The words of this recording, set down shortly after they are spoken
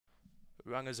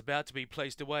Rung is about to be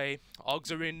placed away.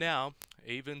 Odds are in now.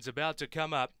 Even's about to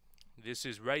come up. This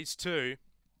is race 2.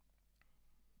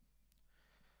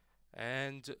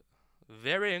 And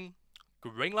they're in.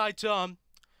 Green light on.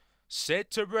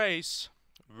 Set to race.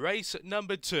 Race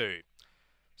number 2.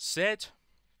 Set.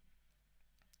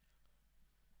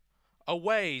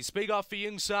 Away, speed off the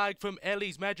inside from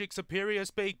Ellie's Magic, Superior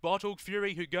Speed, Bottled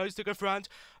Fury, who goes to the front.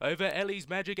 Over Ellie's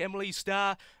Magic, Emily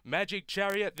Star, Magic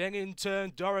Chariot, then in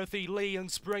turn, Dorothy Lee and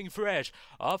Spring Fresh.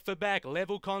 Off the back,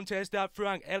 level contest up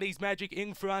front, Ellie's Magic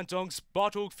in front on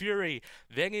Bottled Fury.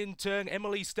 Then in turn,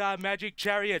 Emily Star, Magic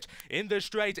Chariot. In the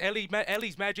straight,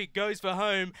 Ellie's Magic goes for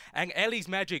home, and Ellie's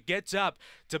Magic gets up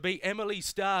to beat Emily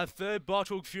Star, third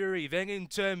Bottled Fury. Then in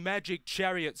turn, Magic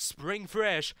Chariot, Spring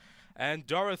Fresh, and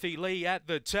Dorothy Lee at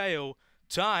the tail.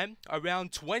 Time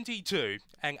around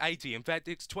 22:80. In fact,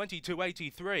 it's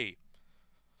 22:83.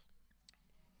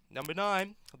 Number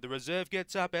 9, the reserve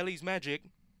gets up. Ellie's Magic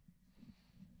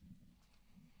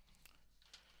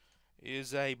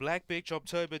is a Black Beach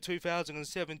October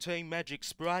 2017 Magic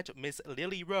Sprite, Miss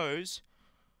Lily Rose.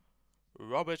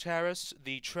 Robert Harris,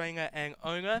 the trainer and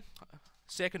owner.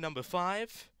 Second, number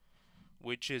 5,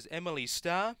 which is Emily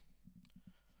Star.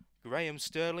 Graham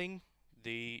Sterling,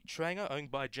 the trainer, owned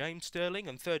by James Sterling.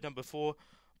 And third, number 4,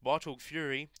 Bottled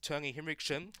Fury, Tony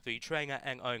Henriksen, the trainer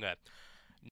and owner.